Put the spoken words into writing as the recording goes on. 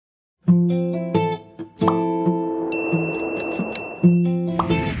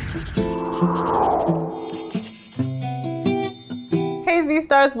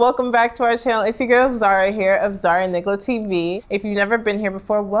stars, welcome back to our channel. It's your girl Zara here of Zara and Nicola TV. If you've never been here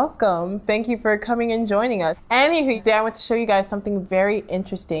before, welcome. Thank you for coming and joining us. Anywho, today I want to show you guys something very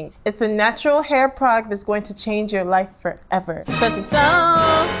interesting. It's the natural hair product that's going to change your life forever.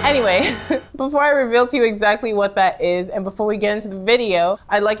 Da-da-da! Anyway, before I reveal to you exactly what that is, and before we get into the video,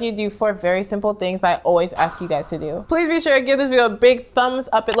 I'd like you to do 4 very simple things I always ask you guys to do. Please be sure to give this video a big thumbs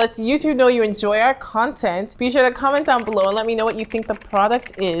up. It lets YouTube know you enjoy our content. Be sure to comment down below and let me know what you think the product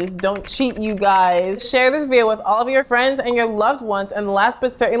is. Don't cheat, you guys. Share this video with all of your friends and your loved ones. And last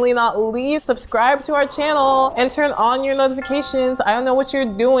but certainly not least, subscribe to our channel and turn on your notifications. I don't know what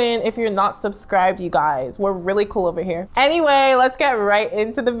you're doing if you're not subscribed, you guys. We're really cool over here. Anyway, let's get right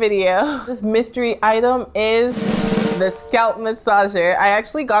into the video. This mystery item is the scalp massager. I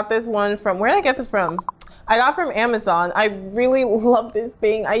actually got this one from, where did I get this from? I got from Amazon. I really love this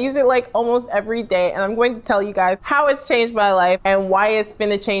thing. I use it like almost every day, and I'm going to tell you guys how it's changed my life and why it's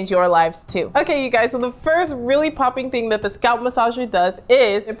finna change your lives too. Okay, you guys, so the first really popping thing that the scalp massager does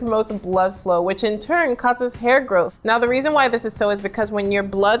is it promotes blood flow, which in turn causes hair growth. Now, the reason why this is so is because when your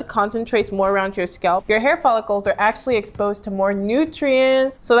blood concentrates more around your scalp, your hair follicles are actually exposed to more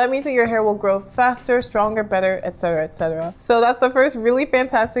nutrients. So that means that your hair will grow faster, stronger, better, etc., etc. So that's the first really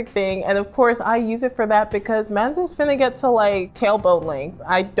fantastic thing. And of course, I use it for that because man's is finna get to like tailbone length.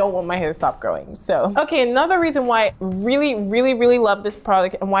 I don't want my hair to stop growing. So, okay, another reason why I really love this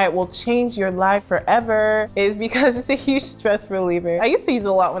product and why it will change your life forever is because it's a huge stress reliever. I used to use it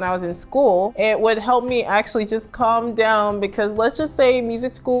a lot when I was in school. It would help me actually just calm down because let's just say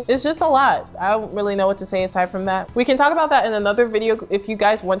music school is just a lot. I don't really know what to say aside from that. We can talk about that in another video if you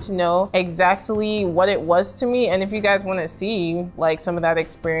guys want to know exactly what it was to me, and if you guys want to see like some of that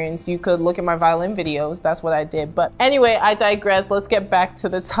experience, you could look at my violin videos. That's what I did. But anyway, I digress. Let's get back to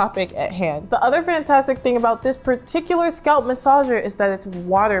the topic at hand. The other fantastic thing about this particular scalp massager is that it's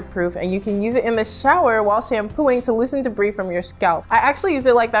waterproof and you can use it in the shower while shampooing to loosen debris from your scalp. I actually use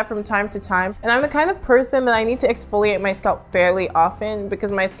it like that from time to time, and I'm the kind of person that I need to exfoliate my scalp fairly often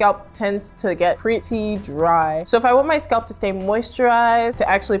because my scalp tends to get pretty dry. So if I want my scalp to stay moisturized, to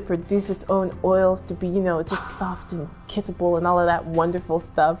actually produce its own oils, to be, you know, just soft and kissable and all of that wonderful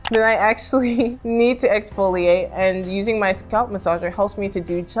stuff, then I actually need to exfoliate, and using my scalp massager helps me to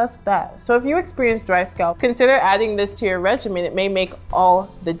do just that. So if you experience dry scalp, consider adding this to your regimen. It may make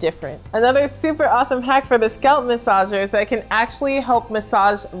all the difference. Another super awesome hack for the scalp massager is that it can actually help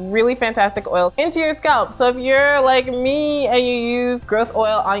massage really fantastic oils into your scalp. So if you're like me and you use growth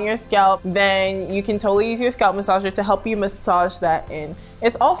oil on your scalp, then you can totally use your scalp massager to help you massage that in.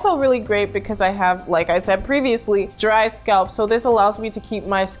 It's also really great because I have, like I said previously, dry scalp. So this allows me to keep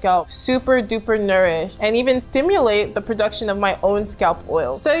my scalp super duper nourished and even stimulate the production of my own scalp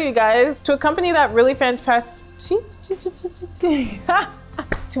oil. So you guys, to accompany that really fantastic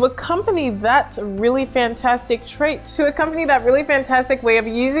to accompany that really fantastic way of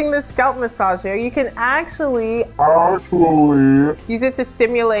using the scalp massager, you can actually use it to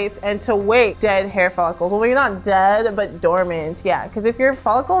stimulate and to wake dead hair follicles. Well, you're not dead, but dormant. Yeah, because if your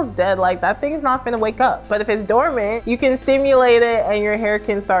follicle is dead, like that thing's not gonna wake up. But if it's dormant, you can stimulate it and your hair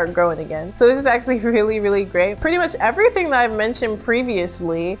can start growing again. So this is actually really great. Pretty much everything that I've mentioned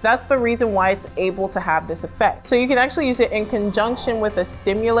previously, that's the reason why it's able to have this effect. So you can actually use it in conjunction with a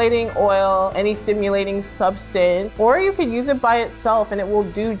stimulating oil, any stimulating substance, or you could use it by itself and it will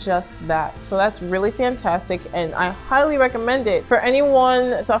do just that. So that's really fantastic, and I highly recommend it for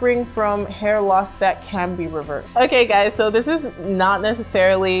anyone suffering from hair loss that can be reversed. Okay guys, so this is not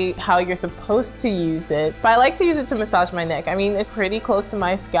necessarily how you're supposed to use it, but I like to use it to massage my neck. I mean, it's pretty close to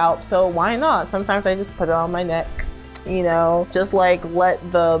my scalp, so why not? Sometimes I just put it on my neck, you know, just like let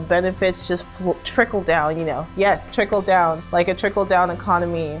the benefits just trickle down, you know. Yes, trickle down, like a trickle down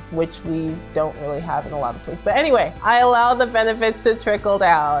economy, which we don't really have in a lot of places. But anyway, I allow the benefits to trickle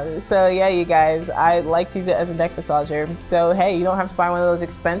down. So yeah, you guys, I like to use it as a neck massager. So hey, you don't have to buy one of those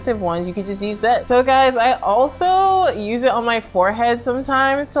expensive ones. You could just use this. So guys, I also use it on my forehead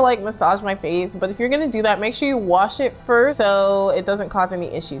sometimes to like massage my face. But if you're gonna do that, make sure you wash it first so it doesn't cause any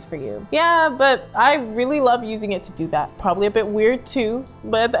issues for you. Yeah, but I really love using it to do that. Probably a bit weird too,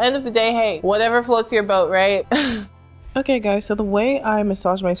 but at the end of the day, hey, whatever floats your boat, right? Okay guys, so the way I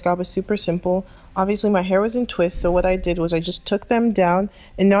massage my scalp is super simple. Obviously my hair was in twists, so what I did was I just took them down,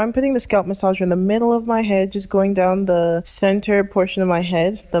 and now I'm putting the scalp massager in the middle of my head, just going down the center portion of my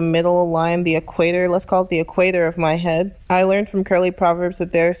head, the middle line, the equator, let's call it the equator of my head. I learned from Curly Proverbs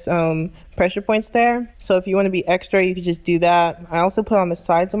that there's pressure points there, so if you want to be extra, you could just do that. I also put on the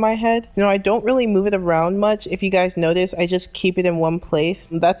sides of my head. You know, I don't really move it around much. If you guys notice, I just keep it in one place.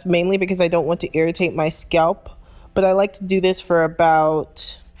 That's mainly because I don't want to irritate my scalp but I like to do this for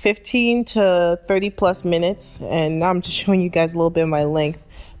about 15 to 30 plus minutes, and now I'm just showing you guys a little bit of my length.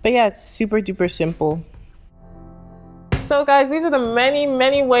 But yeah, it's super duper simple. So guys, these are the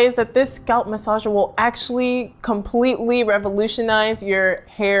many ways that this scalp massager will actually completely revolutionize your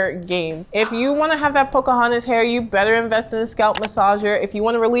hair game. If you want to have that Pocahontas hair, you better invest in a scalp massager. If you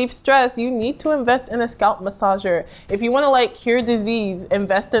want to relieve stress, you need to invest in a scalp massager. If you want to like cure disease,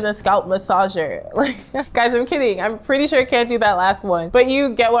 invest in a scalp massager. Like, guys, I'm kidding. I'm pretty sure I can't do that last one. But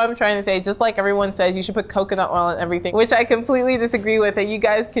you get what I'm trying to say. Just like everyone says, you should put coconut oil in everything, which I completely disagree with, and you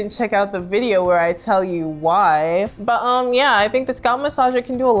guys can check out the video where I tell you why. But yeah, I think the scalp massager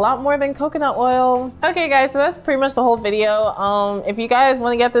can do a lot more than coconut oil. Okay guys, so that's pretty much the whole video. If you guys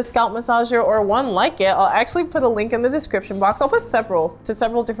want to get the scalp massager or one like it, I'll actually put a link in the description box. I'll put several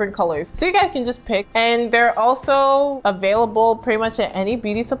different colors, so you guys can just pick. And they're also available pretty much at any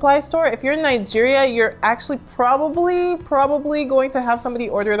beauty supply store. If you're in Nigeria, you're actually probably going to have somebody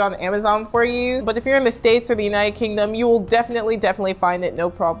order it on Amazon for you. But if you're in the States or the United Kingdom, you will definitely find it, no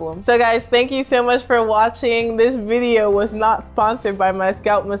problem. So guys, thank you so much for watching. This video was not sponsored by my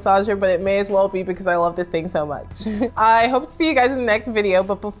scalp massager, but it may as well be because I love this thing so much. I hope to see you guys in the next video,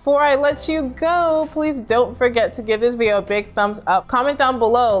 but before I let you go, please don't forget to give this video a big thumbs up. Comment down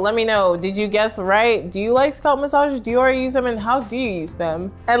below, let me know, did you guess right? Do you like scalp massagers? Do you already use them, and how do you use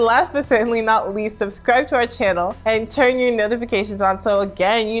them? And last but certainly not least, subscribe to our channel and turn your notifications on, so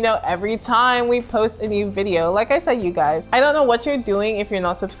again, you know every time we post a new video. Like I said, you guys, I don't know what you're doing if you're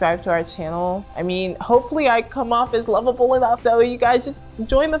not subscribed to our channel. I mean, hopefully I come off as lovable enough, so you guys just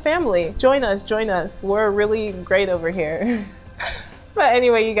join the family. Join us. We're really great over here. But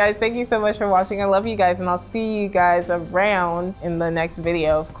anyway, you guys, thank you so much for watching. I love you guys, and I'll see you guys around in the next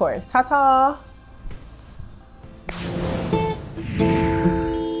video, of course. Ta-ta!